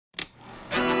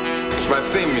my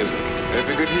theme music.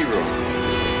 Every good hero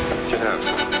should have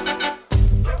some.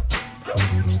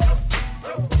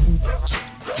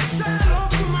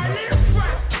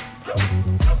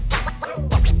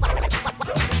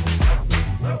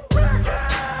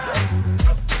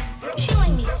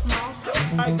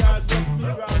 Hi guys, welcome to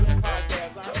the Driving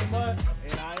Podcast. I am Mud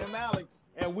and I am Alex,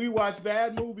 and we watch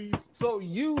bad movies so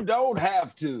you don't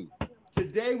have to.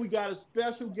 Today we got a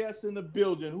special guest in the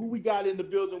building. Who we got in the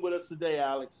building with us today,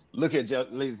 Alex? Look at you,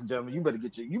 ladies and gentlemen. You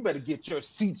better get your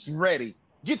seats ready.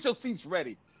 Get your seats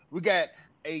ready. We got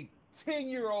a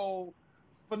 10-year-old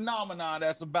phenomenon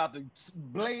that's about to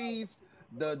blaze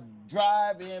the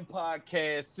drive-in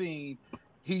podcast scene.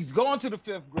 He's going to the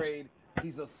 5th grade.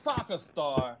 He's a soccer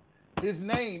star. His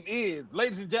name is,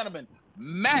 ladies and gentlemen,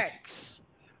 Max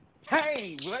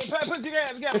Payne. Put your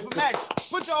hands together for Max.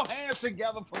 Put your hands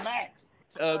together for Max.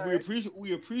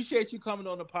 We appreciate you coming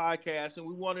on the podcast, and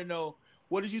we want to know,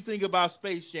 what did you think about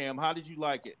Space Jam? How did you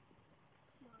like it?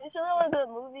 It's a really good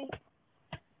movie.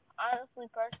 Honestly,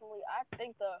 personally, I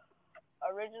think the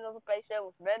original Space Jam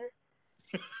was better.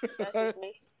 That's just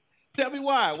me. Tell me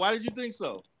why. Why did you think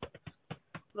so?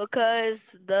 Because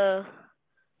the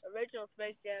original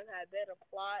Space Jam had better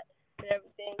plot and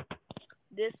everything.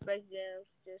 This Space Jam's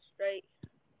just straight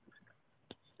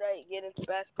get into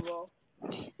basketball.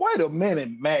 Wait a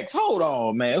minute, Max. Hold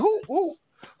on, man. Who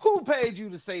paid you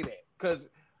to say that? Because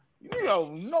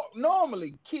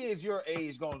normally kids your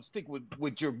age gonna stick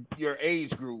with your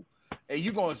age group, and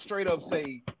you're gonna straight up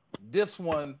say this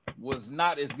one was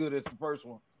not as good as the first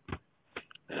one.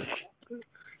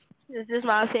 It's just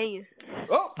my opinion.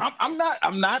 Oh, I'm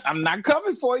not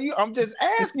coming for you. I'm just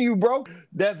asking you, bro.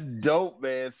 That's dope,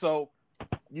 man. So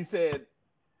you said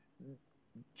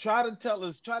try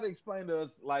to explain to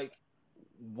us like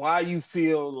why you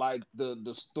feel like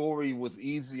the story was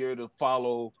easier to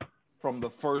follow from the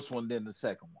first one than the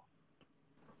second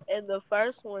one. In the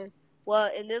first one, well,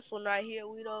 in this one right here,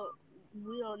 we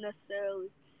don't necessarily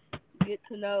get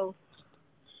to know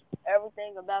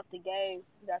everything about the game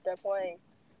that they're playing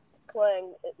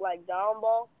it like down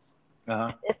ball.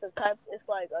 Uh-huh. It's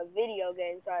like a video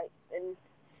game type, and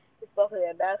it's supposed to be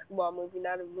a basketball movie,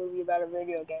 not a movie about a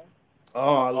video game.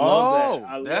 Oh, I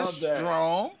love that. That's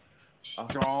strong.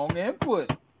 Strong input.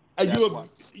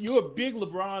 You're a big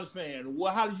LeBron fan.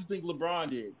 Well, how did you think LeBron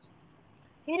did?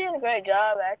 He did a great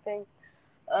job acting.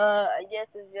 I guess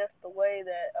it's just the way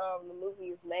that the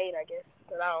movie is made, I guess,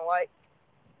 that I don't like.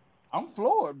 I'm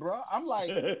floored, bro. I'm like,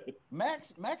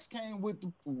 Max came with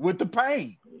the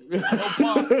pain.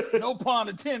 No pun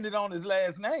intended on his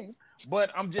last name.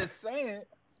 But I'm just saying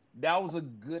that was a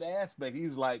good aspect.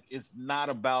 He's like, it's not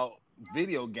about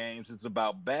video games, it's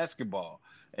about basketball.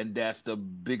 And that's the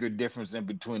bigger difference in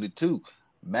between the two.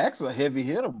 Max a heavy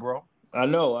hitter, bro. I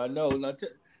know. Now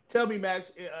tell me,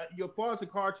 Max, as far as the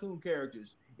cartoon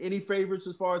characters, any favorites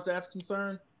as far as that's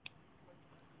concerned?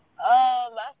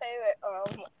 My favorite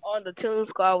on the Toon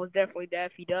Squad was definitely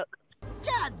Daffy Duck.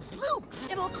 God, flukes!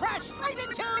 It'll crash straight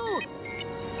into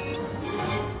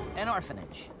an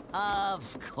orphanage.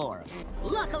 Of course.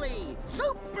 Luckily,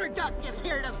 Super Duck is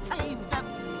here to save them.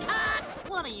 Cut!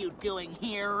 What are you doing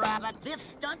here, Rabbit? This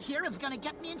stunt here is gonna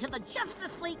get me into the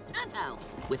Justice League penthouse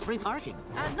with free parking.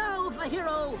 And now the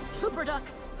hero, Super Duck,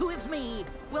 who is me,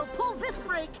 will pull this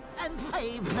brake and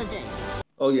save the day.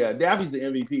 Oh yeah, Daffy's the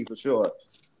MVP for sure.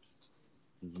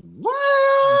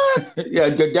 What? Yeah,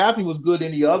 Daffy was good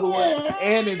in the other one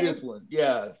and in this one.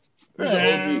 Yeah. He's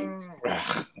an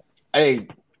OG. Hey,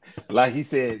 like he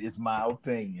said, it's my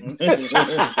opinion. That's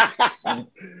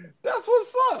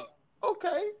what's up.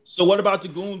 Okay. So what about the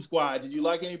Goon Squad? Did you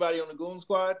like anybody on the Goon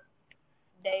Squad?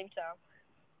 Dame Time.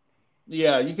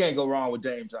 Yeah, you can't go wrong with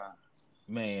Dame Time.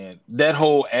 Man, that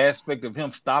whole aspect of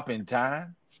him stopping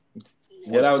time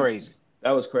was crazy.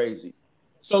 That was crazy.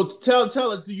 So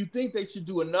tell us, do you think they should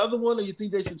do another one, or you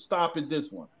think they should stop at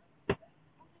this one?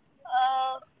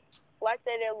 Like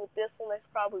they did with this one, let's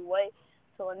probably wait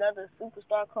till another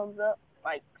superstar comes up,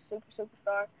 like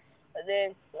superstar, and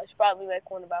then let's probably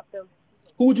make one about them.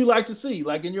 Who would you like to see?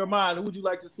 Like in your mind, who would you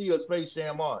like to see a Space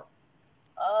Jam on?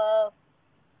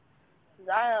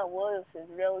 Zion Williams is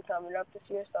really coming up this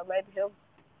year, so maybe him.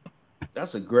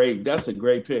 That's a great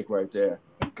pick right there.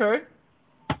 Okay.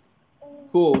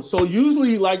 Cool. So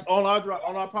usually, like on our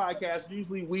podcast,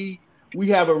 usually we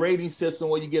have a rating system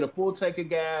where you get a full tank of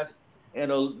gas and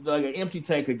an empty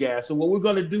tank of gas. So what we're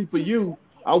gonna do for you,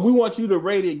 we want you to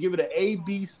rate it, give it an A,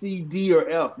 B, C, D, or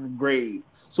F grade.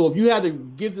 So if you had to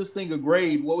give this thing a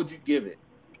grade, what would you give it?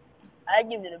 I'd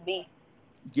give it a B.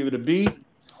 Give it a B?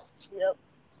 Yep.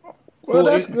 Well,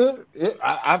 that's good.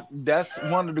 That's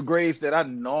one of the grades that I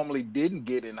normally didn't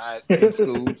get in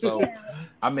school. So,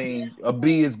 I mean, a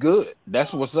B is good.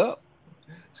 That's what's up.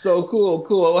 So cool.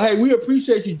 Well, hey, we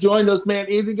appreciate you joining us, man.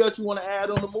 Anything else you want to add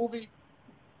on the movie?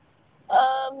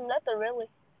 Nothing really.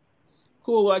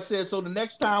 Cool. Like I said, so the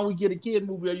next time we get a kid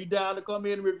movie, are you down to come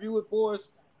in and review it for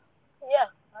us? Yeah,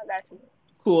 I got you.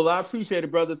 Cool. I appreciate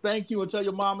it, brother. Thank you, and tell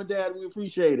your mom and dad we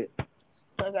appreciate it.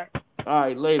 Okay. All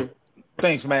right, later.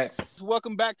 Thanks, Max.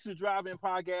 Welcome back to the Drive-In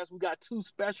Podcast. We got two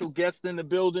special guests in the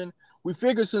building. We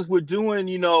figured since we're doing,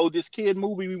 this kid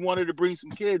movie, we wanted to bring some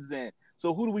kids in.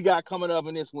 So who do we got coming up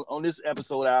on this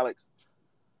episode, Alex?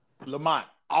 Lamont.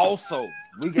 Also,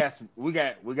 we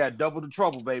got double the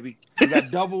trouble, baby. We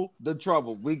got double the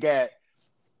trouble. We got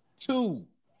 2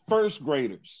 first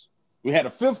graders. We had a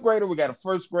 5th grader. We got a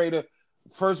first grader.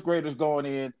 First graders going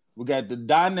in. We got the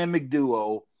dynamic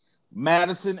duo,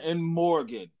 Madison and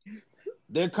Morgan.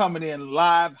 They're coming in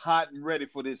live, hot, and ready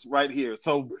for this right here.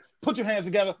 So put your hands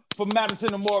together for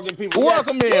Madison and Morgan, people.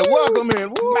 Welcome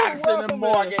in. Woo, Madison and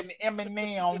Morgan,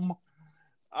 Eminem.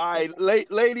 All right,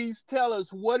 ladies, tell us,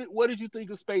 what did you think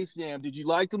of Space Jam? Did you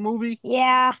like the movie?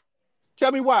 Yeah,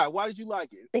 Tell me why. Why did you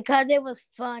like it? because it was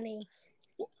funny.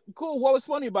 Cool. What was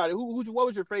funny about it? What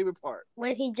was your favorite part?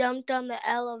 When he jumped on the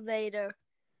elevator.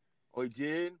 Oh, he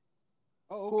did?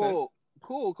 Oh, okay.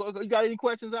 Cool. You got any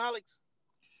questions, Alex?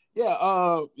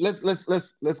 Yeah,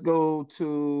 let's go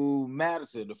to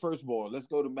Madison, the firstborn. Let's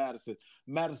go to Madison.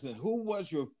 Madison, who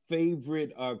was your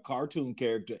favorite cartoon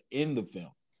character in the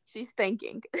film? She's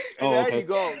thinking. Oh, there okay. you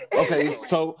go. Okay,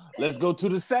 so let's go to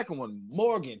the second one.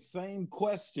 Morgan, same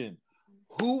question.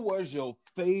 Who was your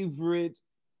favorite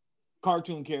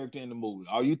cartoon character in the movie?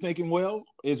 Are you thinking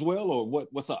as well, or what?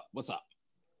 What's up?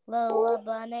 Lola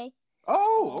Bunny.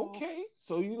 Oh, okay.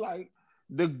 So you like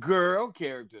the girl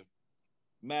character.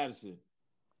 Madison,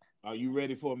 are you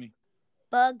ready for me?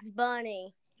 Bugs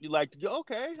Bunny. You like to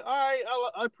okay. All right.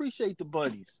 I appreciate the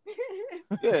bunnies.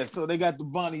 Yeah, so they got the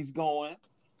bunnies going.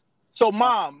 So,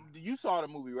 Mom, you saw the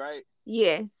movie, right?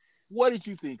 Yes. What did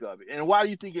you think of it? And why do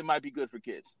you think it might be good for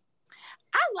kids?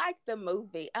 I like the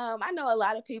movie. I know a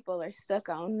lot of people are stuck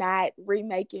on not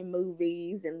remaking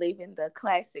movies and leaving the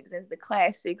classics as the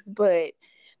classics, but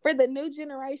for the new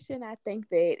generation, I think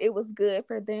that it was good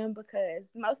for them because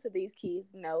most of these kids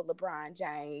know LeBron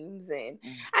James, and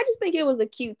I just think it was a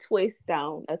cute twist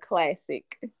on a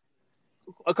classic.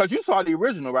 Because you saw the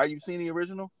original, right? You've seen the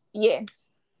original? Yes.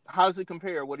 How does it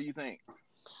compare? What do you think?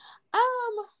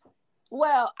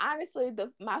 Well, honestly,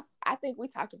 I think we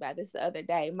talked about this the other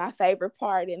day. My favorite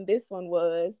part in this one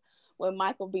was when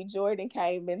Michael B. Jordan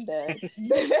came in the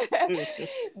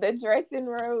dressing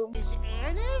room. Is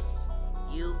Ernest?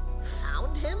 You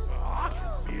found him? Oh, I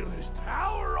can feel his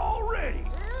power already.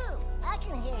 Ooh, I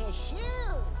can hear his shoes.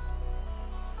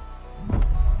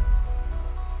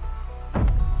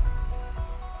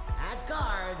 At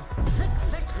guard, Vic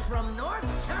from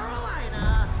North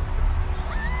Carolina.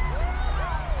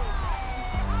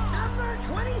 Number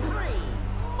 23,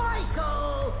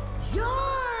 Michael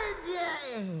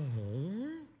Jordan.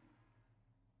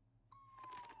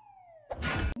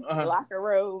 Locker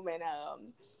room, and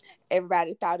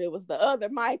everybody thought it was the other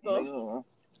Michael.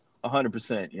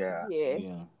 100%, yeah.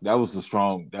 Yeah. That was a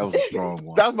strong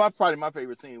one. That was probably my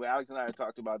favorite scene. Alex and I had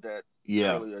talked about that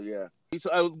Yeah. earlier, yeah. So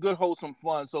it was good, wholesome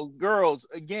fun. So, girls,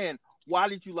 again, why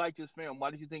did you like this film?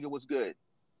 Why did you think it was good?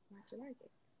 Why'd you like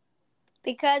it?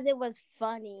 Because it was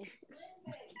funny.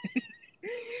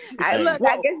 I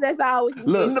guess that's all we can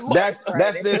Look, do. that's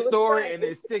It their was story, funny. and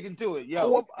they're sticking to it.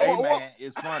 Yo, hey man,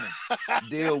 it's funny.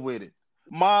 Deal with it.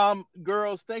 Mom,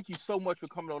 girls, thank you so much for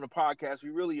coming on the podcast. We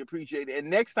really appreciate it. And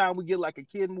next time we get like a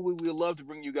kid movie, we'd love to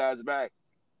bring you guys back.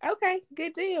 Okay,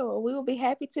 good deal. We will be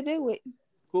happy to do it.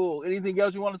 Cool. Anything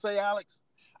else you want to say, Alex?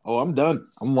 Oh, I'm done.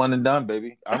 I'm one and done,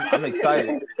 baby. I'm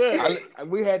excited.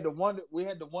 We had the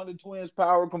Wonder Twins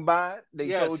power combined. They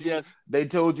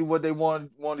told you what they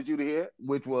wanted you to hear,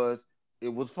 which was it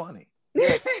was funny.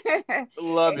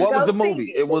 Love it. What was the Go see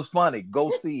movie? it. It was funny.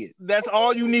 Go see it. That's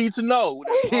all you need to know.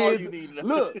 That's all you need to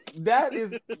know. Look, that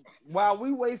is while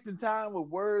we wasting time with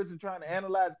words and trying to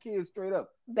analyze kids straight up.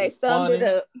 They it's summed it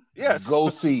funny. up. Yes. Go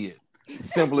see it.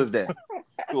 Simple as that.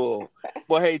 Cool.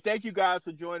 Well, hey, thank you guys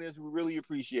for joining us. We really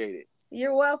appreciate it.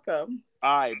 You're welcome.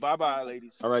 All right. Bye-bye,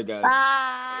 ladies. All right, guys.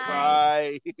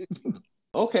 Bye. Bye.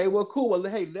 Okay, well, cool. Well,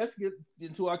 hey, let's get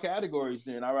into our categories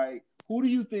then. All right. Who do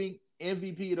you think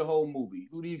MVP of the whole movie?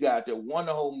 Who do you got that won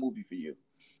the whole movie for you?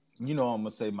 You know I'm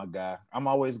gonna say my guy. I'm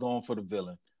always going for the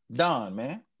villain. Don,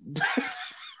 man.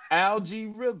 Algae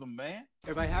Rhythm, man.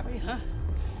 Everybody happy, huh?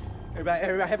 Everybody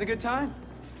having a good time?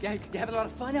 Yeah, you having a lot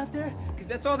of fun out there? Because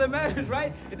that's all that matters,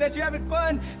 right? Is that you're having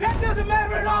fun? That doesn't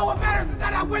matter at all. What matters is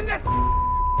that I win this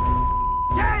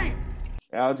game.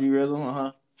 Algae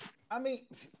Rhythm, I mean,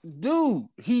 dude,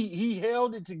 he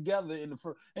held it together in the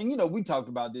first, and we talked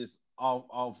about this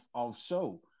off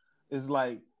show. It's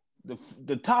like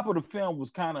the top of the film was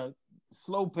kind of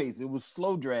slow paced. It was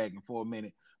slow dragging for a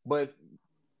minute, but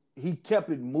he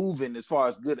kept it moving as far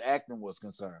as good acting was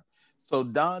concerned. So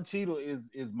Don Cheadle is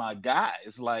my guy.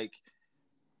 It's like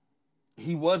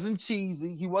he wasn't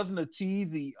cheesy. He wasn't a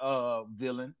cheesy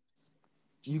villain.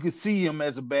 You could see him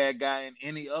as a bad guy in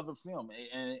any other film,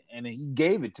 and he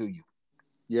gave it to you.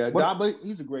 Yeah, but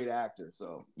he's a great actor.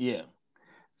 So yeah.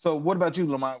 So what about you,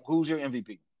 Lamont? Who's your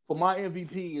MVP? For my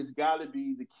MVP, it's got to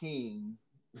be the king.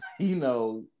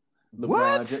 LeBron.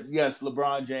 What? Yes,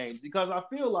 LeBron James, because I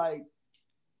feel like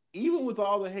even with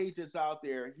all the hate that's out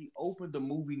there, he opened the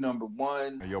movie number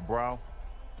one. Hey, yo, bro,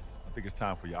 I think it's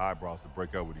time for your eyebrows to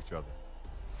break up with each other.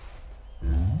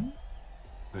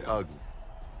 They ugly.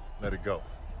 Let it go.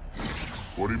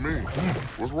 What do you mean?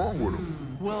 What's wrong with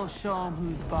him? We'll show him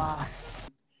who's boss.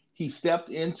 He stepped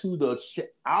into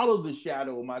out of the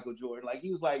shadow of Michael Jordan. Like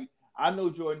he was like, I know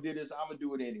Jordan did this. I'm gonna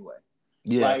do it anyway.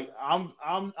 Yeah. Like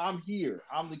I'm here.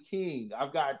 I'm the king. I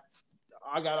got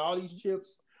all these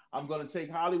chips. I'm gonna take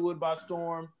Hollywood by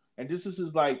storm. And this is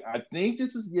his I think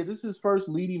this is his first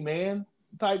leading man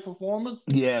type performance.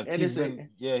 Yeah, and he's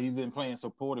been playing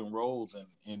supporting roles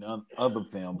in other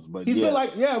films, but he's been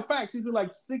facts. He's been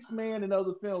like 6 man in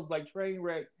other films, like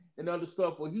Trainwreck and other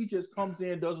stuff, where he just comes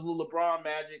in, does a little LeBron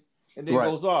magic, and then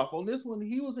goes off. On this one,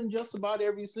 he was in just about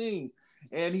every scene,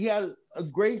 and he had a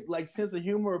great sense of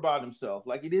humor about himself.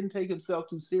 Like he didn't take himself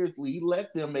too seriously. He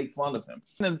let them make fun of him.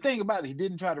 And the thing about it, he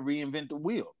didn't try to reinvent the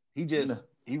wheel. He just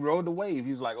he rode the wave.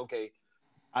 He was like, okay,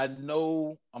 I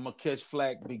know I'm gonna catch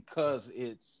flack because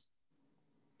it's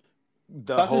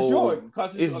Jordan.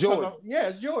 It's Jordan.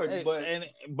 It's Jordan.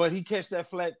 But he catch that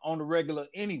flack on the regular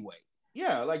anyway.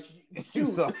 Yeah,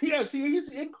 he's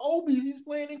in Kobe's. He's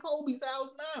playing in Kobe's house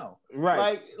now.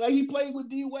 Right. Like he played with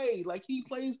D Wade. Like he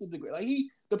plays with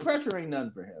the pressure ain't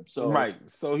nothing for him. So right.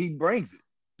 So he brings it.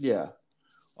 Yeah,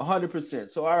 100%.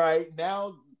 So all right,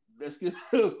 now let's get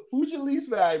who's your least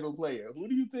valuable player? Who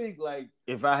do you think?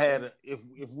 If I had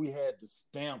if we had the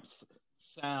stamps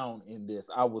sound in this,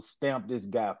 I would stamp this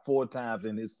guy 4 times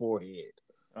in his forehead.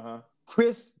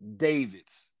 Chris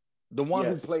Davis, the one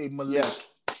who played Malik.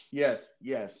 Yes.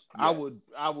 I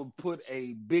would put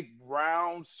a big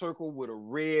round circle with a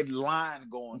red line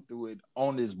going through it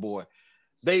on this boy.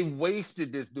 They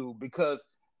wasted this dude because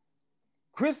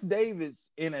Chris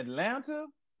Davis in Atlanta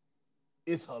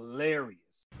is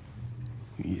hilarious.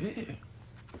 Yeah. I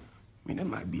mean, that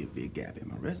might be a big gap in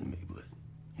my resume, but,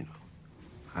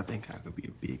 I think I could be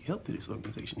a big help to this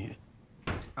organization here.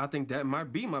 I think that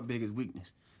might be my biggest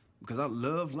weakness because I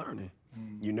love learning.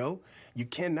 You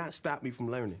cannot stop me from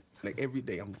learning. Like every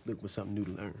day, I'm looking for something new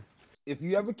to learn. If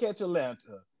you ever catch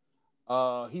Atlanta,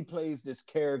 he plays this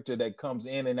character that comes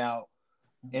in and out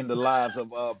in the lives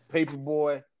of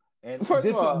Paperboy. And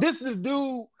this is the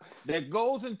dude that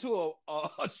goes into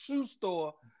a shoe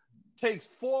store, takes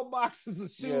 4 boxes of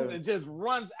shoes, and just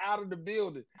runs out of the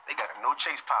building. They got a no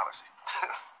chase policy.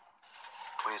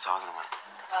 What are you talking about?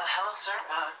 Hello, sir.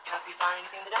 Can I be firing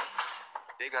anything today?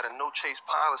 They got a no chase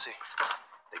policy.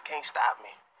 They can't stop me.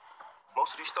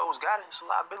 Most of these stores got it. It's a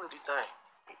liability thing.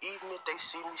 And even if they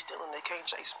see me stealing, they can't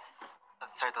chase me.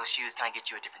 Sir, those shoes, can I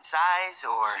get you a different size,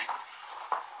 or? See,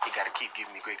 he got to keep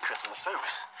giving me great customer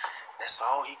service. That's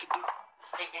all he can do.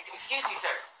 Hey, excuse me,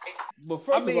 sir. Hey. But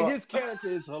first of all, his character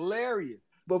is hilarious.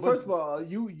 But first of all,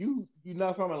 you're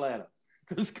not from Atlanta.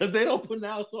 Because they don't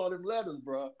pronounce all them letters,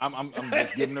 bro. I'm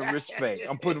just giving them respect.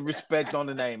 I'm putting respect on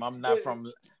the name. I'm not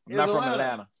from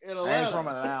Atlanta. I ain't from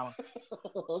Atlanta.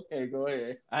 Okay, go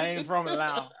ahead. I ain't from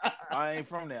Atlanta. I ain't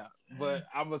from there. But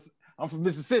I'm from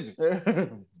Mississippi.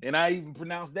 And I even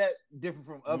pronounce that different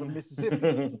from other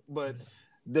Mississippians. But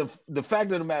the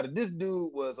fact of the matter, this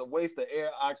dude was a waste of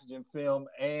air, oxygen, film,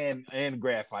 and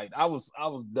graphite. I was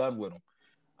done with him.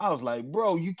 I was like,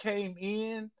 bro, you came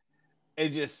in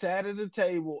and just sat at the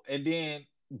table and then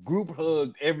group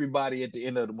hugged everybody at the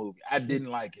end of the movie. I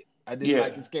didn't like it. I didn't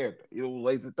like his character. It was a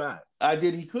waste of time. I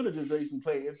did. He could have just basically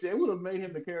played. If they would have made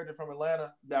him the character from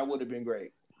Atlanta, that would have been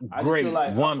great.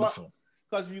 Wonderful.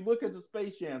 Because if you look at the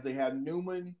Space Jams, they have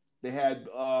Newman. They had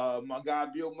my guy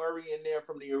Bill Murray in there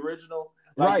from the original.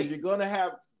 If you're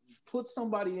gonna put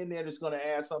somebody in there that's gonna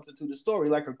add something to the story,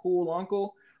 like a cool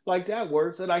uncle, that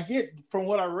works. And I get from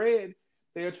what I read,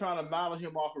 they're trying to model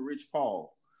him off of Rich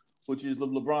Paul, which is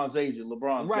LeBron's agent,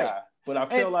 LeBron's guy. But I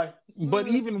feel like, but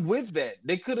even with that,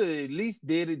 they could have at least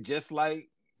did it just like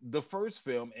the first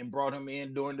film and brought him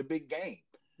in during the big game.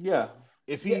 Yeah.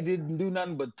 If he didn't do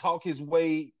nothing but talk his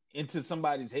way into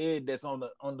somebody's head that's on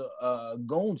the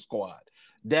Goon Squad,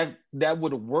 that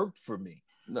would have worked for me.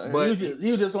 No, but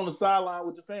he was just on the sideline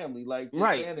with the family, like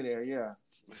just standing there. Yeah,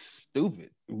 stupid.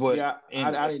 But yeah,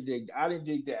 anyway. I didn't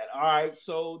dig that. All right,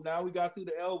 so now we got through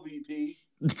the LVP.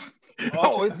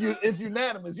 It's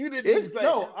unanimous. You didn't even say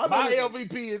my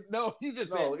LVP is no. You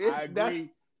just said I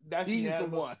agree. That's he's unanimous.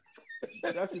 The one.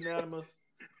 That's unanimous.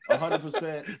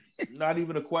 100%. Not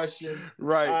even a question.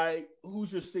 Right. All right.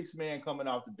 Who's your sixth man coming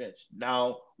off the bench?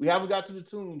 Now we haven't got to the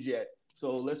tunes yet,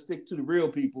 so let's stick to the real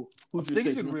people. I'm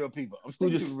sticking to the real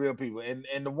people.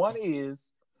 And the one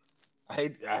is,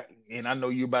 I know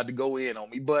you're about to go in on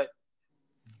me, but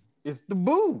it's the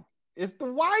boo. It's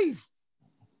the wife.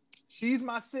 She's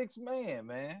my sixth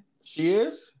man. She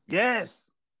is?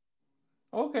 Yes.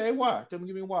 Okay, why? Give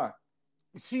me why.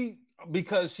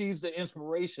 Because she's the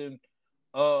inspiration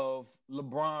of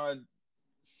LeBron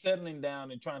settling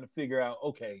down and trying to figure out,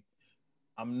 okay,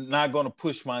 I'm not going to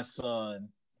push my son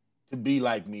to be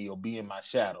like me or be in my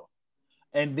shadow.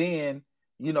 And then,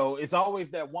 it's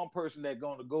always that one person that's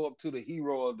going to go up to the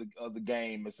hero of the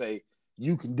game and say,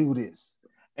 you can do this.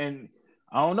 And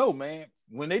I don't know, man.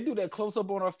 When they do that close up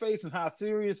on her face and how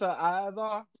serious her eyes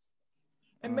are,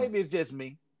 and maybe it's just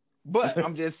me, but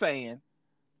I'm just saying,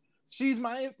 she's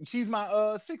my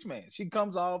sixth man. She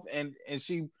comes off and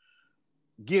she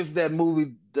gives that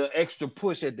movie the extra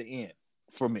push at the end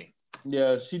for me.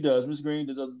 Yeah, she does. Miss Green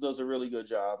does a really good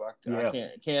job. I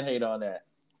can't hate on that.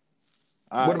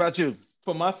 What about you?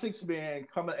 For my sixth man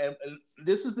coming, and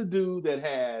this is the dude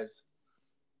that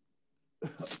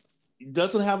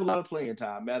doesn't have a lot of playing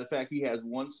time. Matter of fact, he has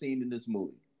one scene in this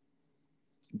movie.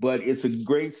 But it's a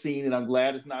great scene, and I'm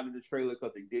glad it's not in the trailer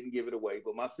because they didn't give it away.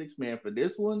 But my sixth man for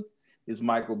this one is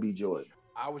Michael B. Jordan.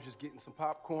 I was just getting some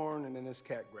popcorn, and then this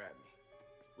cat grabbed me.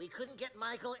 We couldn't get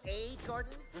Michael A.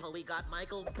 Jordan, so we got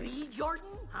Michael B. Jordan?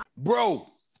 Huh? Bro,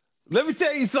 let me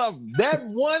tell you something. That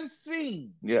one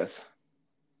scene. Yes.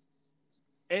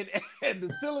 And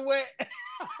the silhouette.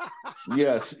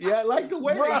 Yes. Yeah, like the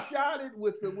way they shot it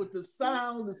with the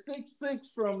sound, the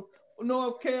 6'6" from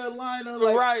North Carolina.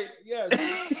 Like, right. Yes.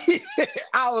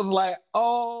 I was like,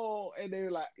 oh, and they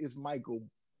were like, it's Michael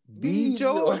B.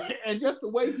 Jordan. And just the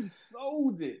way he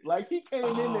sold it. Like he came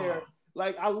in there.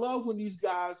 Like I love when these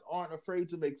guys aren't afraid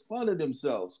to make fun of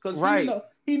themselves. Because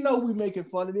he know we making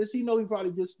fun of this. He know he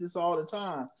probably gets this all the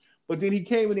time. But then he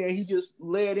came in there and he just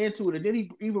led into it. And then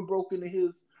he even broke into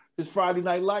his Friday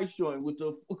Night Lights joint with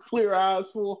the clear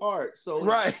eyes, full heart. So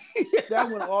that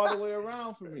went all the way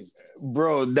around for me.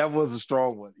 Bro, that was a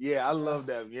strong one. Yeah, I love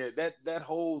that. Yeah, that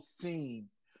whole scene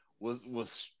was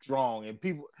strong. And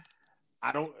people,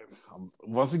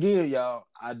 once again, y'all,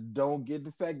 I don't get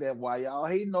the fact that while y'all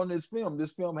hating on this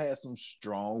film has some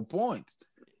strong points.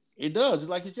 It does.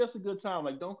 It's just a good time.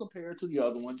 Like, don't compare it to the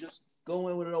other one. Just go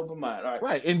in with an open mind. All right.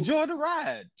 Right. Enjoy the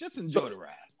ride. Just enjoy the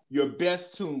ride. Your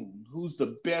best tune. Who's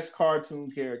the best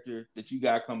cartoon character that you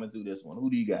got coming through this one?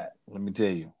 Who do you got? Let me tell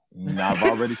you. I've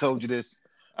already told you this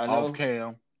off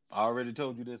cam. I already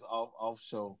told you this off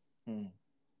show.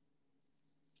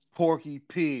 Porky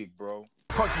Pig, bro.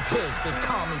 Porky Pig, they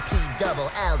call me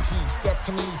P-double-L-G. Step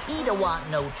to me, he don't want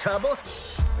no trouble.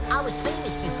 I was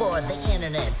famous before the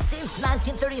internet. Since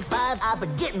 1935, I've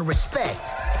been getting respect.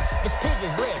 This pig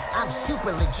is lit, I'm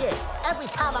super legit. Every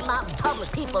time I'm out in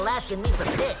public, people asking me for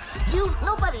pics.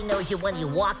 Nobody knows you when you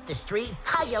walk the street.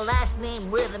 How your last name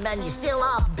rhythm and you still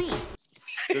off beat.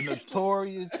 The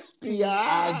notorious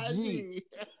P.I.G.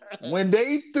 When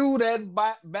they threw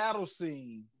that battle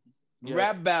scene,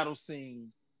 rap battle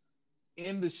scene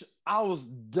in the I was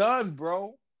done,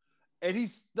 bro. And he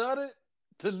stuttered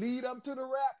to lead up to the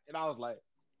rap, and I was like,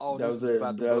 "Oh, this is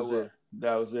about to blow up."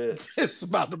 That was it. It's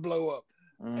about to blow up,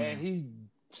 and he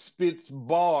spits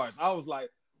bars. I was like,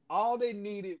 all they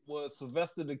needed was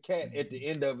Sylvester the Cat at the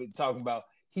end of it talking about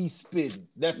he's spitting.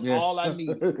 That's all I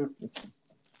needed.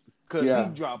 Because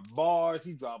he dropped bars,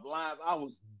 he dropped lines. I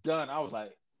was done. I was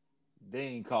like, they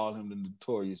ain't call him the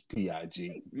notorious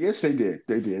P.I.G. Yes, they did.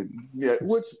 They did. Yeah,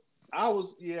 which I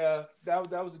was. Yeah, that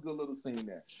was a good little scene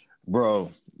there, bro.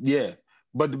 Yeah.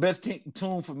 But the best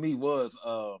tune for me was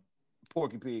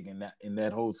Porky Pig in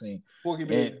that whole scene. Porky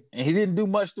Pig, and he didn't do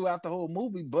much throughout the whole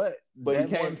movie, but that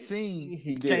one scene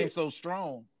he came so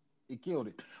strong, he killed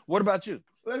it. What about you?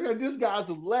 Look, this guy's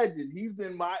a legend. He's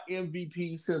been my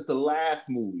MVP since the last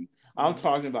movie. I'm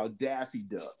talking about Daffy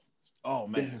Duck. Oh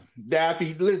man,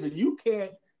 Daffy! Listen, you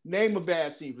can't name a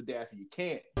bad scene for Daffy. You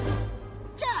can't.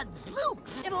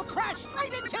 Gadzloop! It'll crash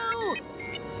straight into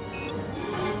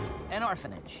an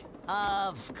orphanage.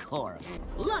 Of course.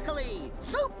 Luckily,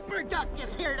 Super Duck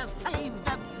is here to save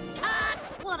the cat!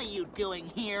 What are you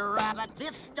doing here, Rabbit?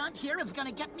 This stunt here is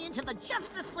gonna get me into the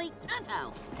Justice League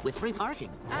penthouse with free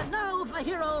parking. And now the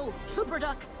hero, Super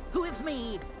Duck, who is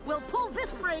me, will pull this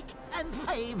brake and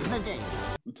save the day.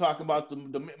 We talk about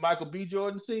the Michael B.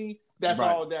 Jordan scene. That's Right.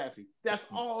 all Daffy. That's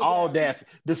All Daffy.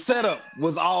 The setup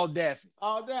was all Daffy.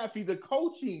 All Daffy. The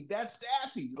coaching, that's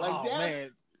Daffy. Like Oh, that.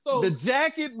 man. So The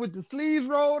jacket with the sleeves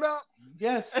rolled up.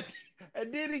 yes.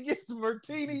 And then he gets the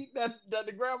martini that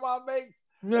the grandma makes.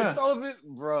 Yeah. And throws it,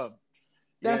 bro.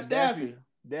 That's Daffy.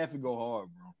 Daffy go hard,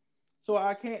 bro. So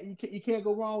you can't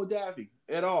go wrong with Daffy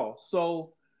at all.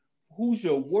 So who's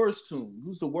your worst tune?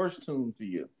 Who's the worst tune for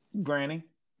you? Granny.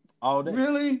 All day.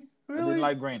 Really? I didn't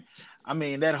like Granny. I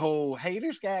mean, that whole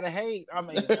haters gotta hate. I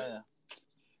mean,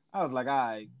 I was like, all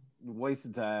right, waste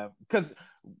of time. Because,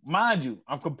 mind you,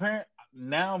 I'm comparing.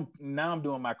 Now I'm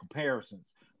doing my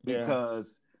comparisons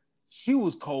because she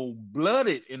was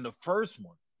cold-blooded in the first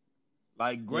one.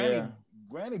 Like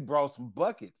Granny brought some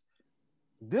buckets.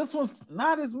 This one's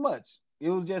not as much. It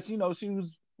was just, she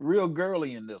was real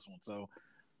girly in this one. So,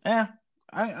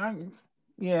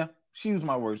 she was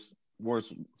my worst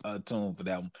tune for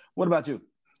that one. What about you?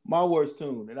 My worst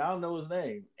tune, and I don't know his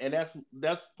name, and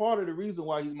that's part of the reason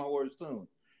why he's my worst tune.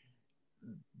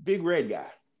 Big Red Guy.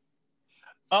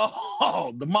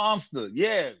 Oh, the monster.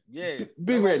 Yeah.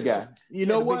 Big Red Guy. You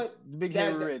know what? The big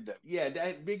hairy red guy. Yeah,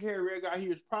 that big hairy red guy, he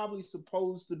is probably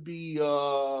supposed to be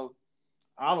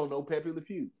I don't know, Pepe Le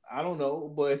Pew. I don't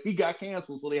know, but he got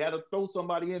canceled, so they had to throw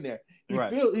somebody in there.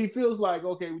 He feels like,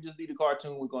 okay, we just need a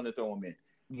cartoon, we're gonna throw him in.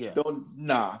 Yeah.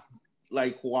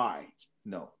 Like why?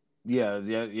 No. Yeah,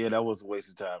 that was a waste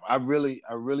of time. I really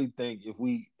think if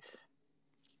we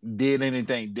did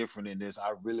anything different in this,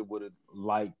 I really would have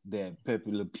liked that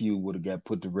Pepe Le Pew would have got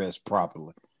put to rest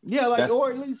properly. Yeah,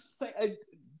 or at least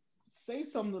say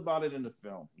something about it in the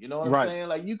film. You know what I'm saying?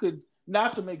 Like you could,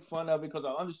 not to make fun of it, because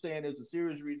I understand there's a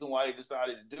serious reason why they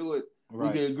decided to do it. Right.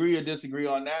 We can agree or disagree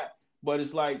on that. But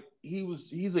it's like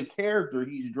he's a character,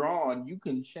 he's drawn. You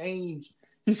can change.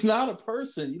 He's not a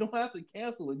person. You don't have to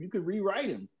cancel him. You can rewrite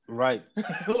him. Right.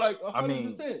 Like 100%. I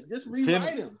mean, just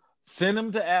rewrite him. Send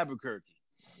him to Albuquerque.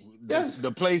 Yes.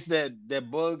 The place that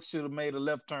Bugs should have made a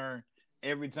left turn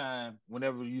every time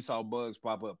whenever you saw Bugs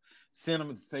pop up. Send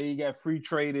him, say he got free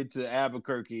traded to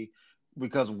Albuquerque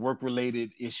because of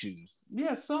work-related issues.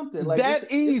 Yeah, something. Like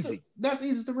that's easy. That's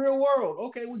easy. It's the real world.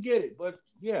 Okay, we get it. But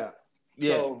yeah.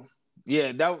 Yeah. So,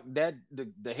 yeah,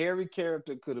 the hairy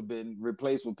character could have been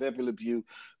replaced with Pepe Le Pew,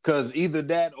 because either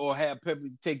that or have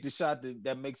Pepe take the shot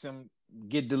that makes him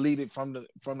get deleted from the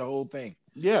whole thing.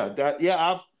 Yeah,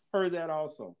 I've heard that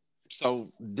also. So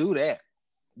do that.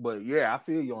 But yeah, I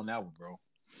feel you on that one, bro.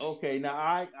 Okay, now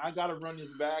I gotta run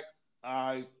this back.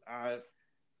 My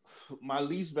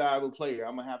least valuable player,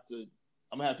 I'm gonna have to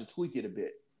tweak it a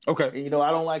bit. Okay. And, I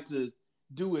don't like to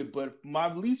do it, but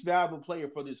my least valuable player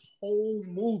for this whole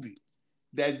movie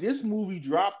that this movie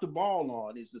dropped the ball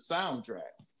on is the soundtrack.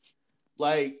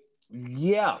 Like,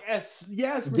 yes,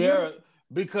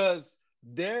 because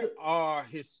there are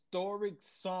historic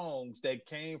songs that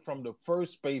came from the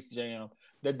first Space Jam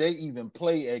that they even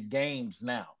play at games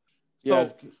now.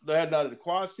 So they had the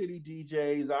Quad City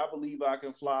DJs, I Believe I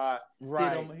Can Fly,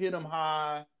 right. Hit 'em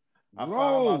High. I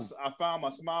found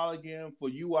my smile again, For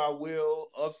You I Will,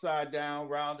 Upside Down,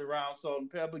 Round and Round, Salt and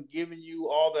Pepper, Giving You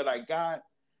All That I Got.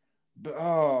 But,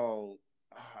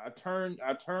 I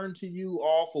turned to You,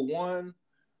 All for One.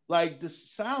 Like the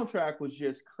soundtrack was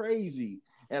just crazy,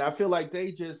 and I feel like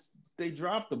they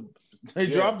dropped the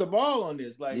ball on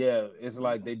this. Like, it's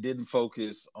like they didn't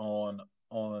focus on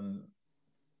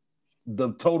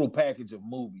the total package of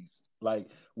movies.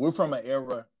 Like, we're from an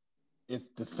era.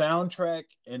 If the soundtrack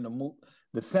and the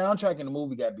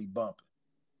movie got to be bumping.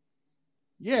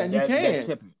 Yeah, and you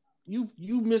can.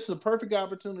 You missed a perfect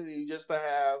opportunity just to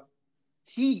have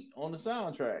heat on the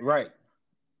soundtrack. Right.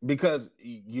 Because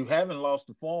you haven't lost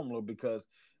the formula, because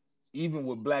even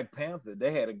with Black Panther,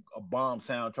 they had a bomb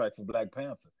soundtrack for Black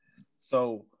Panther.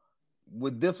 So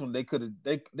with this one, they could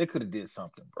have did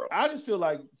something, bro. I feel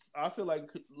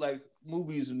like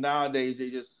movies nowadays,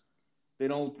 they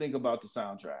don't think about the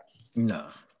soundtrack. No.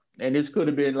 And this could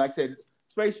have been, like I said,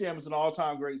 Space Jam is an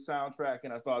all-time great soundtrack,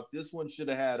 and I thought this one should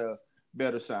have had a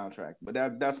better soundtrack.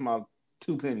 But that's my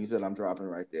 2 pennies that I'm dropping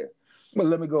right there. Well,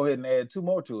 let me go ahead and add 2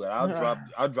 more to it.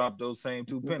 I'll drop those same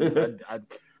 2 pennies.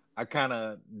 I kind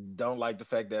of don't like the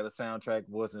fact that a soundtrack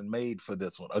wasn't made for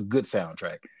this one, a good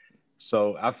soundtrack.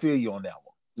 So I feel you on that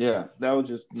one. Yeah, that was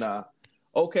just nah.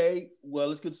 Okay, well,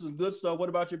 let's get to some good stuff. What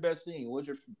about your best scene? What's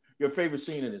your favorite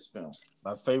scene in this film?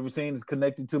 My favorite scene is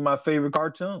connected to my favorite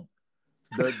cartoon,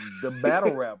 the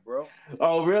battle rap, bro.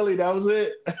 Oh, really? That was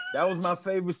it? That was my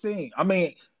favorite scene. I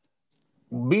mean,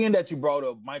 being that you brought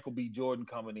up Michael B. Jordan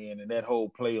coming in and that whole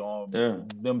play on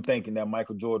them thinking that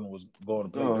Michael Jordan was going to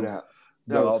play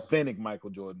the authentic Michael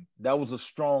Jordan, that was a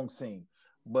strong scene.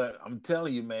 But I'm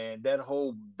telling you, man, that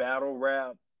whole battle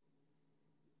rap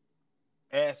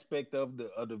aspect of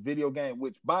the video game,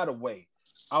 which, by the way,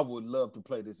 I would love to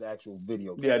play this actual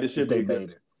video game. Yeah, this should be made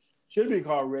it. Should be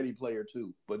called Ready Player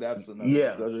 2, but that's another.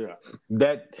 Yeah.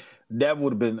 That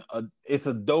would have been it's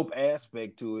a dope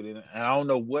aspect to it, and I don't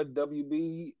know what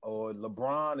WB or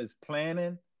LeBron is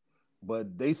planning,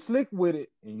 but they slick with it,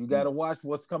 and you got to watch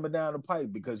what's coming down the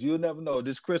pipe because you'll never know.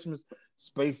 This Christmas,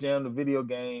 Space Jam, the video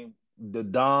game, the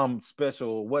Dom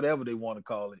special, whatever they want to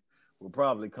call it, will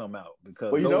probably come out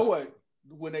because. Well, you know what?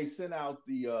 When they sent out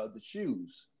the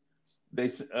shoes, they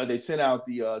sent out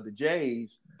the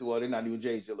Jays. Well, they're not even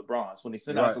Jays; they're LeBrons. When they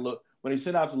sent out to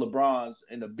LeBrons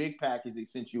in the big package, they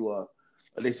sent you a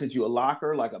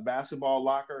locker, like a basketball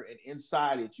locker, and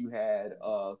inside it you had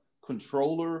a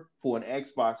controller for an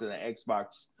Xbox and an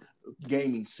Xbox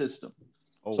gaming system.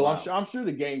 Oh, so wow. I'm sure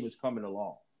the game is coming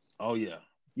along. Oh yeah,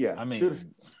 yeah. I mean,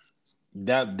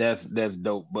 that's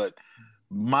dope. But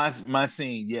my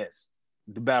scene, yes,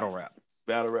 the battle rap.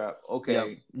 Okay. Yeah.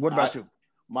 What about you?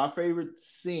 My favorite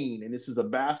scene, and this is a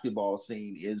basketball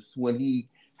scene, is when he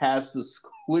has to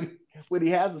score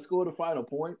the final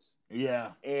points.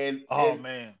 Yeah. And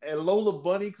man. And Lola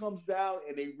Bunny comes down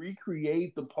and they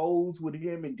recreate the pose with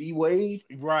him and D Wade.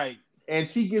 Right. And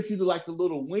she gives you the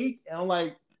little wink, and I'm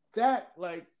like, I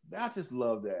just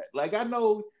love that. Like, I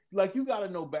know, like, you got to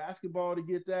know basketball to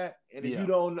get that, and if you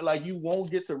don't, like, you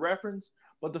won't get the reference.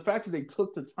 But the fact that they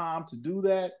took the time to do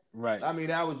that, right? I mean,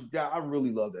 I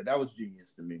really love that. That was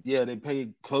genius to me. Yeah, they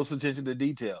paid close attention to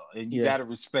detail, and you got to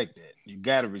respect that. You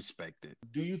got to respect it.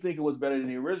 Do you think it was better than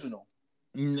the original?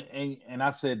 And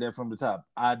I've said that from the top.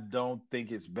 I don't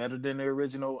think it's better than the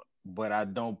original, but I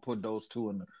don't put those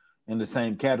two in the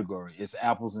same category. It's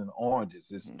apples and oranges.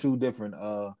 It's two different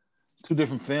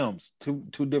films,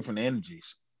 two different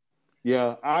energies.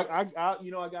 Yeah, I got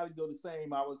to go the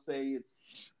same. I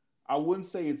wouldn't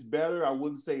say it's better. I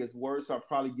wouldn't say it's worse. I'll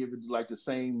probably give it like the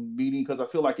same meaning because I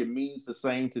feel like it means the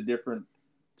same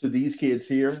to these kids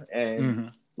here.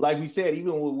 And like we said,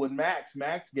 even with Max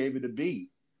gave it a B.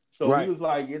 So he was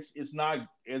like, it's not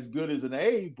as good as an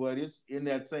A, but it's in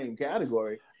that same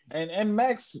category. And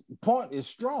Max's point is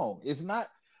strong. It's not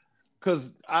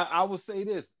because I would say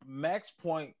this. Max's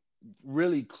point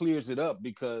really clears it up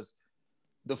because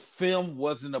the film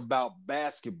wasn't about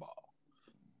basketball.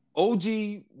 OG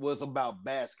was about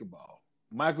basketball.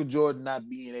 Michael Jordan not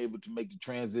being able to make the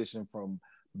transition from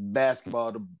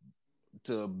basketball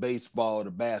to baseball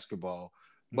to basketball,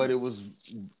 but it was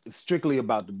strictly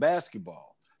about the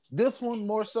basketball. This one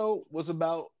more so was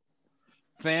about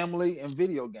family and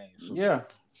video games. Yeah.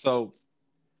 So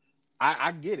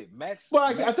I get it. Max. Well,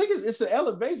 I think it's an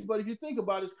elevation, but if you think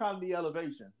about it, it's kind of the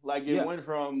elevation. Like it went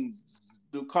from,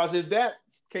 because in that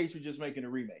case, you're just making a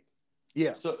remake.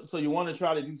 Yeah. So you want to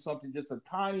try to do something just a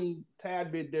tiny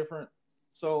tad bit different.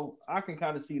 So I can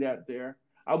kind of see that there.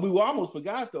 We almost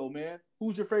forgot though, man.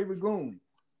 Who's your favorite goon?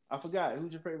 I forgot.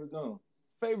 Who's your favorite goon?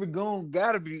 Favorite goon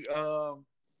gotta be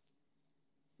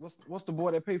what's the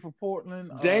boy that paid for Portland?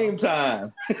 Dame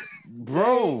Time.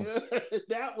 Bro.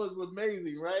 That was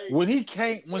amazing, right? When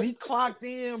he clocked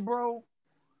in, bro,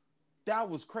 that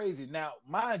was crazy. Now,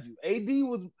 mind you,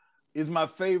 AD is my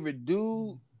favorite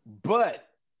dude, but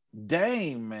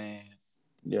Dame, man.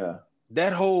 Yeah.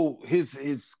 That whole his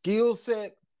skill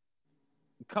set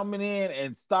coming in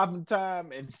and stopping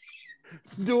time and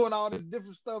doing all this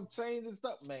different stuff, changing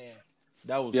stuff, man.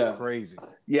 That was crazy.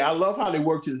 Yeah, I love how they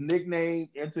worked his nickname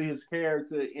into his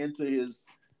character, into his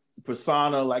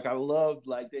persona. Like I love,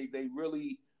 like they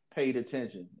really paid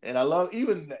attention. And I love,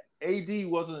 even AD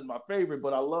wasn't my favorite,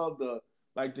 but I love to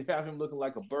have him looking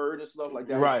like a bird and stuff like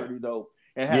that. Was pretty dope.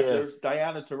 And have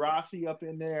Diana Taurasi up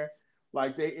in there.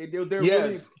 Like they're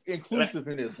really inclusive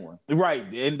in this one. Right.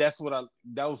 And that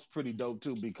was pretty dope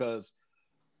too, because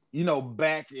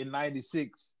back in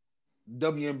 96,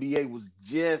 WNBA was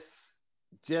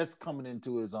just coming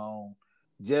into its own,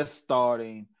 just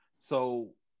starting. So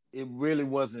it really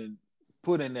wasn't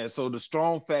put in there. So the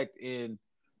strong fact in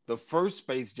the first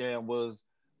Space Jam was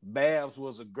Babs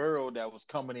was a girl that was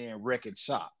coming in wrecking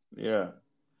shop. Yeah.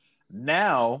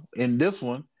 Now in this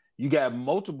one, you got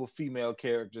multiple female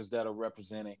characters that are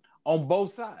representing on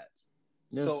both sides.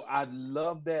 Yes. So I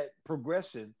love that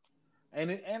progression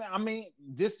And I mean,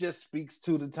 this just speaks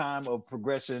to the time of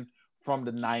progression from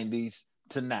the 90s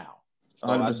to now. So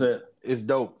 100%. It's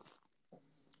dope.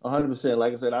 100%.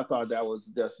 Like I said, I thought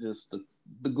that's just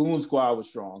the Goon Squad was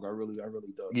strong. I really dug.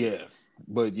 Yeah,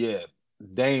 but yeah,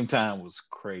 Dame time was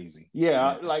crazy.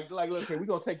 Yeah, like okay, we're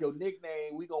gonna take your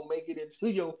nickname, we're gonna make it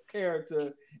into your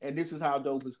character, and this is how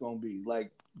dope it's gonna be.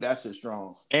 Like that's just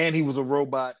strong. And he was a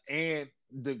robot, and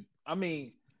the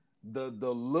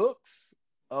looks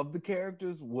of the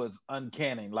characters was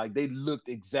uncanny. Like they looked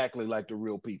exactly like the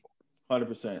real people.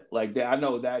 100%. Like that, I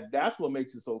know that's what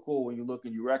makes it so cool when you look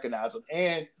and you recognize them.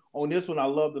 And on this one, I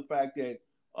love the fact that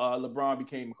LeBron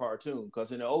became a cartoon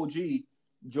because in the OG,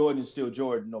 Jordan is still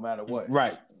Jordan no matter what.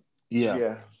 Right. Yeah.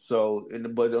 Yeah. So,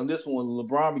 but on this one,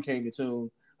 LeBron became a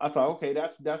tune. I thought, okay,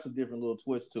 that's a different little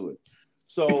twist to it.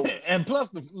 So, and plus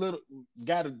the little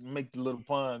got to make the little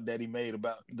pun that he made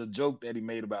about the joke that he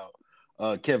made about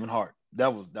Kevin Hart.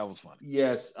 That was funny.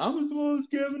 Yes, I'm as well as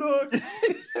Kevin Hart.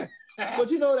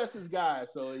 But you know that's his guy,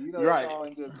 so you know right. It's all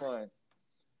in good fun.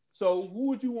 So who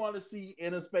would you want to see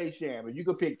in a Space Jam? If you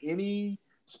could pick any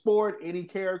sport, any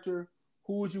character,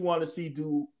 who would you want to see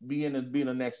be in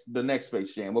the next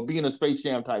Space Jam or be in a Space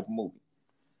Jam type of movie?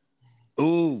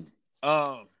 Ooh,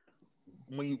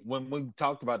 when we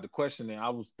talked about the question, I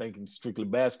was thinking strictly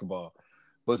basketball,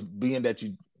 but being that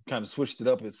you kind of switched it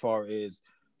up as far as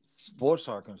sports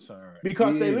are concerned,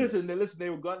 because they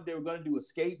were going to do a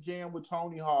skate jam with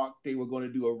Tony Hawk. They were going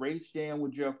to do a race jam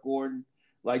with Jeff Gordon.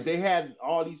 Like they had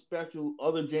all these special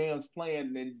other jams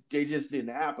planned, and they just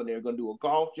didn't happen. They were going to do a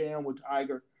golf jam with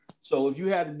Tiger. So if you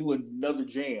had to do another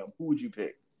jam, who would you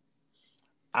pick?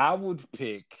 I would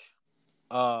pick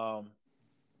Mahomes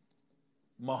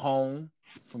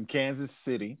from Kansas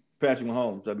City. Patrick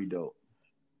Mahomes, that'd be dope.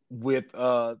 With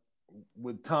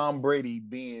Tom Brady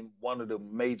being one of the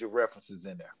major references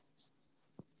in there.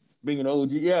 Being an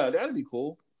OG, yeah, that'd be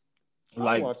cool.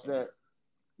 I'd watch that.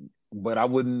 But I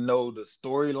wouldn't know the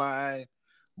storyline,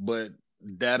 but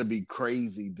that'd be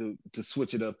crazy to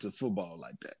switch it up to football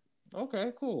like that.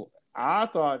 Okay, cool. I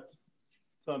thought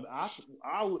I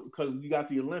would, because you got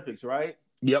the Olympics, right?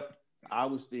 Yep. I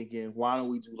was thinking, why don't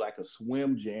we do like a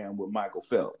swim jam with Michael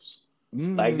Phelps?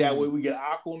 Like that way we get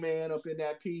Aquaman up in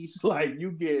that piece. Like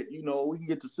we can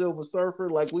get the Silver Surfer.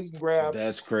 Like we can grab.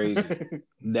 That's crazy.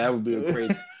 That would be a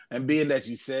crazy. And being that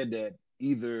you said that,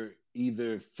 either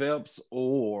Phelps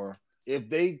or if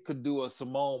they could do a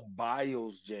Simone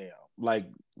Biles jam, like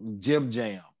Gym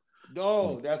Jam.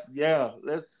 Oh, let's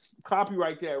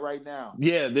copyright that right now.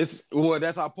 Yeah, that's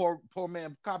our poor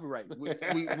man copyright.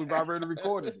 We've already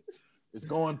recorded it. It's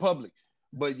going public.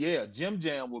 But yeah, Gym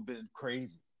Jam would have been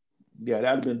crazy. Yeah,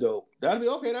 that'd have been dope. That'd be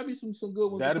okay. That'd be some good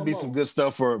ones. That'd be some good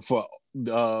stuff for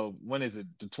when is it?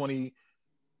 The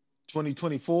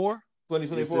 2024?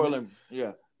 2024 Olympics.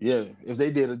 Yeah. Yeah. If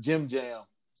they did a Gym Jam,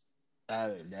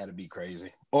 that'd be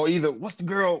crazy. Or either what's the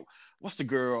girl?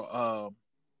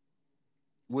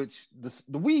 Which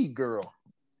the weed girl.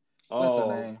 What's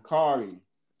her name? Cardi.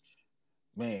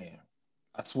 Man,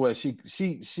 I swear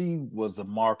she was a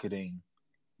marketing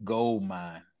gold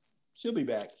mine. She'll be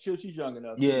back. She's young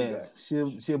enough. Yeah,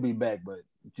 she'll be back. But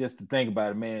just to think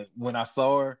about it, man, when I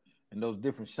saw her and those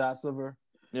different shots of her,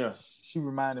 yeah, she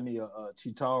reminded me of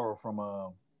Chitara from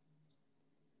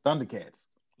Thundercats.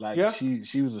 Like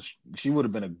she would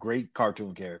have been a great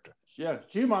cartoon character. Yeah,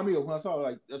 she reminded me of when I saw her,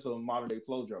 like that's a modern day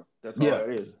FloJo. That's all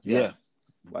it is. Yeah,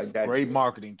 like that. Great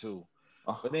marketing tool.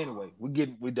 But anyway, we're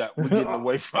getting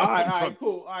away from. All right,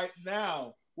 cool. All right,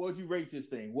 now what would you rate this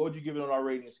thing? What would you give it on our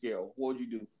rating scale? What would you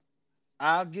do?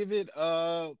 I'll give it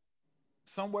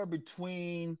somewhere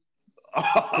between.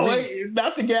 Wait,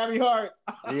 not the Gabby Hart.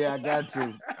 Yeah, I got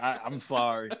to. I'm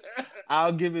sorry.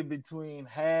 I'll give it between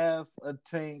half a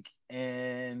tank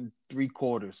and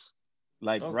 3/4.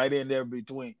 Like right in there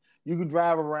between. You can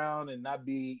drive around and not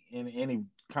be in any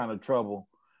kind of trouble,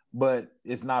 but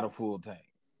it's not a full tank.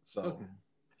 So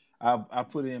I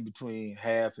put it in between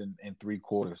half and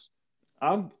 3/4.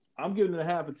 I'm giving it a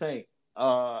half a tank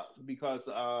because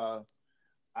I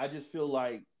just feel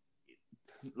like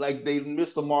they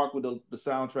missed the mark with the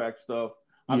soundtrack stuff.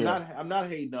 I'm not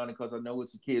hating on it because I know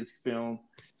it's a kid's film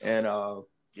and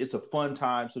it's a fun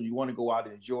time. So you want to go out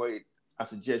and enjoy it. I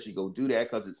suggest you go do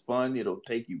that because it's fun. It'll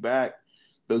take you back.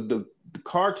 The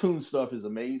cartoon stuff is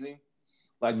amazing.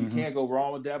 Like you can't go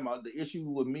wrong with that. The issue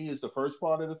with me is the first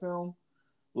part of the film.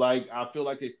 Like I feel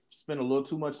like they spent a little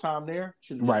too much time there.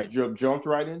 Should have jumped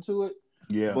right into it.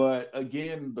 Yeah. But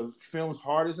again, the film's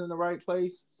heart is in the right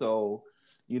place. So,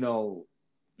 I'm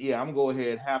gonna go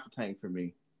ahead half a tank for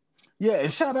me. Yeah,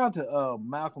 and shout out to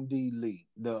Malcolm D. Lee,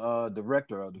 the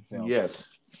director of the film.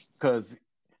 Yes. Because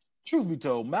truth be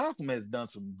told, Malcolm has done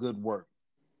some good work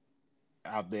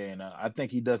out there, and I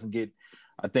think he doesn't get.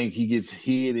 I think he gets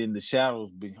hid in the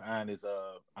shadows behind his.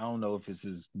 I don't know if it's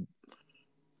his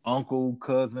uncle,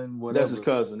 cousin, whatever. That's his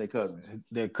cousin. They're cousins.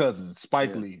 They're cousins,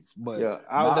 Spike Lee's. But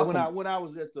when I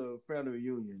was at the family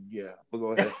reunion, but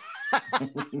go ahead.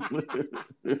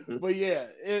 But yeah,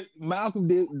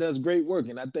 Malcolm does great work,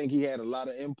 and I think he had a lot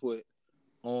of input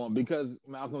on because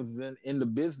Malcolm's been in the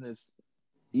business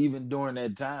even during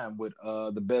that time with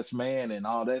The Best Man and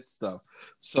all that stuff.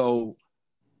 So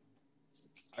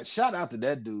I shout out to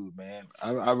that dude, man.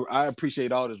 I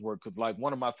appreciate all his work because like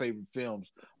one of my favorite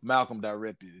films Malcolm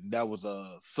directed, and that was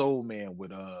Soul Man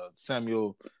with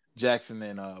Samuel Jackson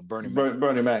and Bernie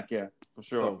Mac, yeah, for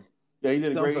sure. So, yeah, he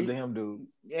did a great to him, dude.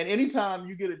 And anytime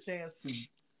you get a chance to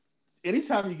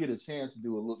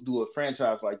do a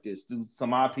franchise like this, do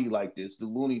some IP like this, do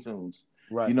Looney Tunes,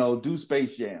 right? Do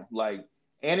Space Jam,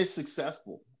 and it's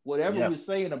successful. Whatever we're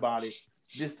saying about it,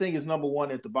 this thing is number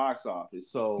one at the box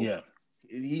office. So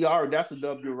that's a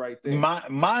W right there.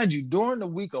 Mind you, during the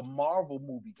week a Marvel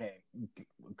movie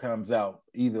comes out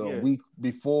either a week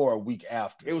before or a week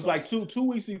after. It was like two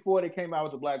weeks before they came out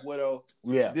with the Black Widow.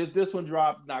 Yeah, this one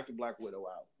dropped, knocked the Black Widow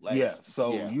out.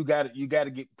 You got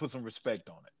to put some respect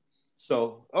on it.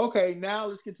 So okay, now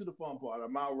let's get to the fun part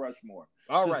of Mount Rushmore.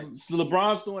 All right, so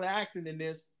LeBron's doing acting in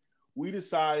this. We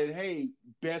decided, hey,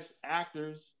 best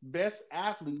actors, best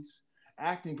athletes,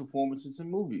 acting performances in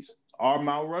movies are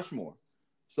Mount Rushmore.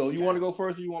 So you want to go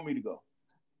first, or you want me to go?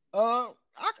 I'll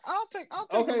take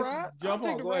the ride. Jump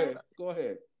on. Go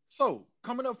ahead. So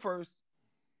coming up first,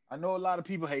 I know a lot of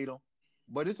people hate him,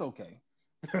 but it's okay.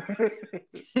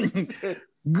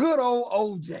 Good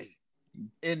old OJ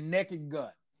in Naked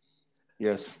Gun.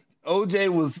 Yes, OJ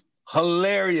was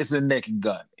hilarious in Naked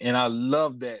Gun, and I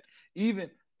love that. Even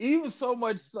so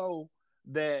much so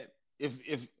that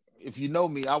if you know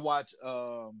me, I watch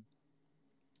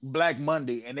Black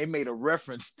Monday, and they made a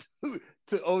reference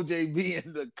to OJ being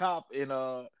the cop in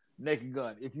Naked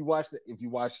Gun. If you watch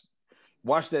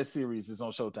that series, it's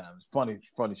on Showtime. It's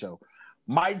funny show.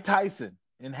 Mike Tyson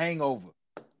in Hangover,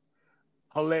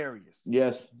 hilarious.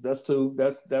 Yes, that's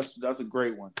a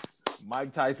great one.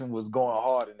 Mike Tyson was going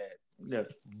hard in that.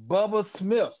 Yes. Bubba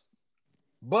Smith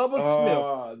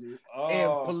in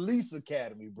Police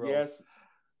Academy, bro. Yes.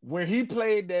 When he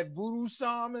played that voodoo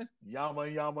shaman, yama,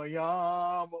 yama,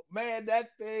 yama, man, that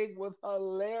thing was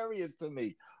hilarious to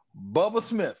me. Bubba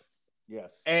Smith.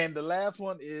 Yes. And the last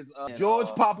one is George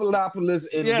Papadopoulos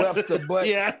in Webster, but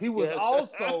he was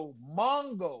also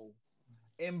Mongo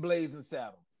in Blazing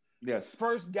Saddle. Yes.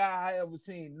 First guy I ever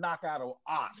seen knock out an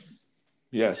ox.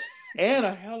 Yes. And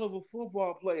a hell of a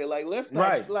football player. Let's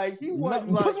not he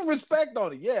wasn't put some respect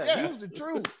on it. Yeah, he was the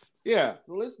truth. Yeah.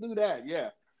 So let's do that. Yeah.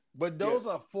 But those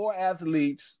are four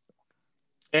athletes,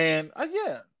 and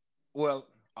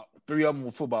three of them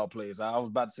were football players. I was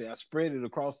about to say I spread it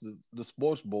across the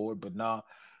sports board, but nah,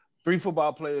 3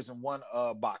 football players and 1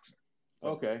 boxer.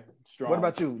 Okay, strong. What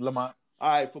about you, Lamont? All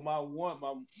right, for my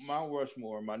Mount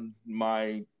Rushmore,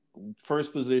 my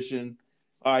first position.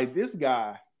 All right, this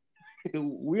guy,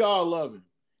 we all love him.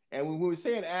 And when we're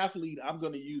saying athlete, I'm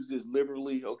going to use this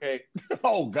liberally, okay?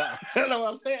 Oh, God. No,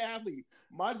 I'm saying athlete.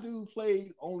 My dude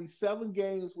played only 7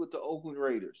 games with the Oakland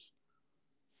Raiders.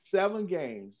 7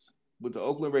 games with the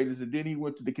Oakland Raiders, and then he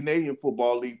went to the Canadian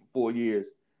Football League for 4 years.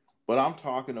 But I'm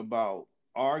talking about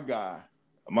our guy.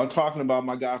 I'm talking about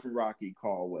my guy from Rocky,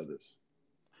 Carl Weathers.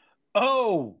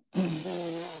 Oh!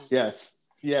 Yes.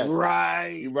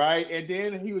 Right. And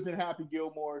then he was in Happy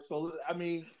Gilmore. So, I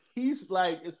mean, he's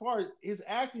as far as his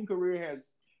acting career has...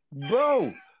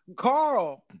 Bro,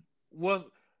 Carl is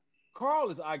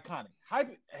iconic.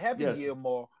 Happy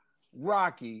Gilmore,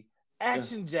 Rocky,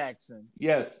 Action Jackson.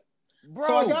 Yes. Bro.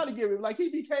 So I got to give him, he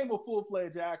became a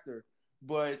full-fledged actor,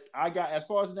 but as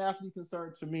far as an athlete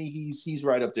concerned, to me, he's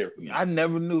right up there for me. I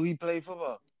never knew he played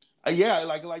football. Yeah,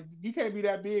 you can't be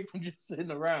that big from just sitting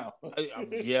around.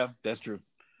 Yeah, that's true.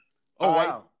 Oh,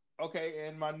 wow. Okay,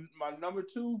 and my number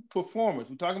 2 performance.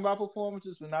 We're talking about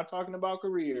performances. We're not talking about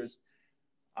careers.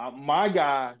 My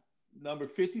guy, number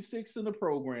 56 in the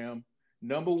program,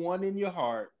 number 1 in your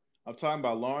heart. I'm talking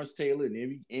about Lawrence Taylor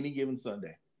in any given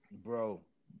Sunday, bro.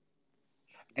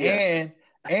 Yes.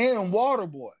 And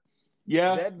Waterboy.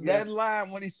 Yeah, that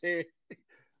line when he said,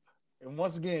 and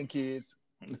once again, kids,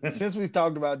 since we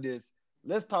talked about this,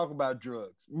 let's talk about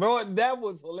drugs, bro. That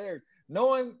was hilarious.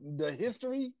 Knowing the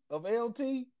history of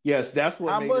LT, yes, that's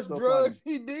what how made much it so drugs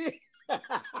funny. he did.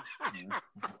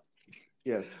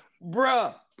 Yes,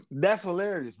 bruh, that's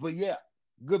hilarious. But yeah,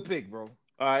 good pick, bro.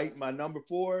 All right, my number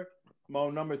 4, my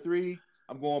number 3.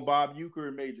 I'm going Bob Uecker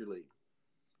in Major League.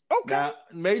 Okay. Now,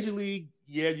 Major League,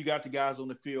 yeah, you got the guys on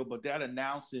the field, but that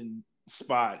announcing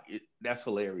spot, that's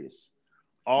hilarious.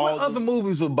 What other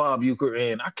movies was Bob Uecker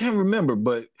in? I can't remember,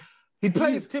 but he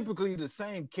plays typically the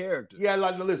same character. Yeah,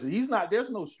 like listen, he's not. There's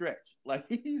no stretch. Like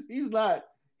he's not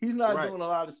doing a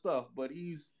lot of stuff, but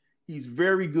he's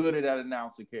very good at that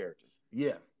announcing character.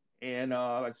 Yeah, and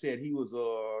like I said, he was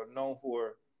known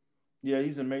for. Yeah,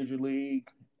 he's in Major League,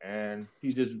 and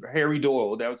he's just Harry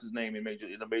Doyle. That was his name in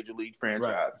the Major League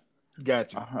franchise. Right.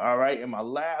 Gotcha. All right, and my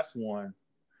last one,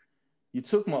 you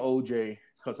took my OJ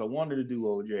because I wanted to do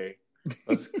OJ,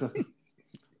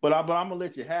 but I'm gonna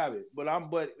let you have it.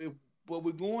 But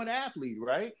we're going athlete,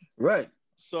 right? Right.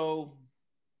 So,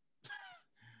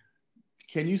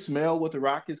 can you smell what The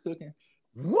Rock is cooking?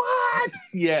 What?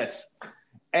 Yes.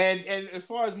 And as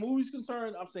far as movies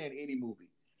concerned, I'm saying any movie.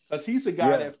 Because he's the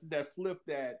guy that flipped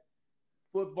that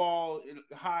football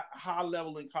high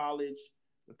level in college.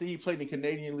 I think he played in the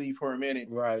Canadian League for a minute.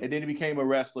 Right. And then he became a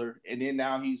wrestler. And then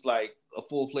now he's like a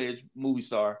full-fledged movie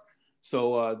star.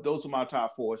 So those are my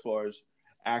top 4 as far as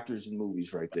actors in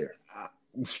movies right there.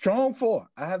 Strong 4.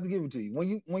 I have to give it to you. When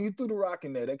you threw The Rock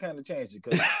in there, that kind of changed it.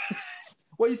 Because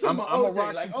I'm a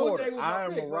Rock supporter. I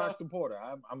am a Rock supporter.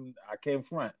 I can't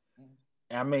front.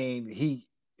 I mean,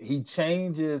 he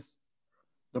changes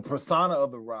the persona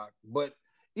of The Rock, but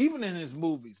even in his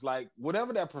movies, like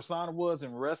whatever that persona was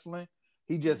in wrestling,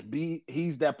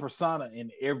 he's that persona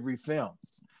in every film.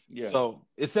 Yeah. So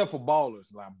except for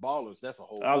Ballers, like Ballers, that's a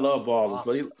whole. I love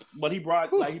Ballers, but he brought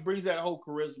he brings that whole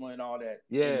charisma and all that.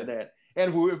 Yeah. That.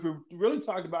 And if we really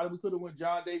talked about it, we could have went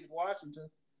John David Washington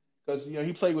because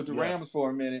he played with the Rams for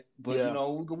a minute, but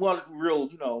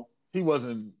he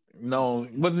wasn't known.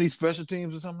 Wasn't he special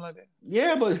teams or something like that?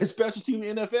 Yeah, but his special team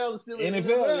in the NFL is still in the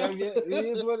NFL. Yeah, it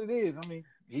is what it is. I mean,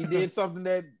 he did something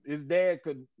that his dad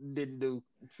didn't do.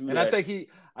 And I think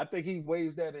he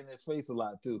waves that in his face a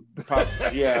lot too.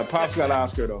 Pop's got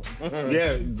Oscar though.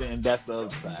 Yeah, and that's the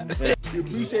other side. We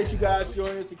appreciate you guys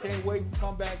joining us. I can't wait to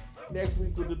come back next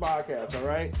week with the podcast. All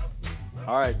right.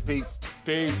 All right. Peace.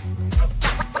 This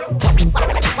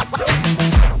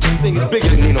thing is bigger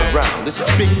than Nino Brown. This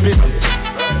is big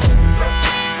business.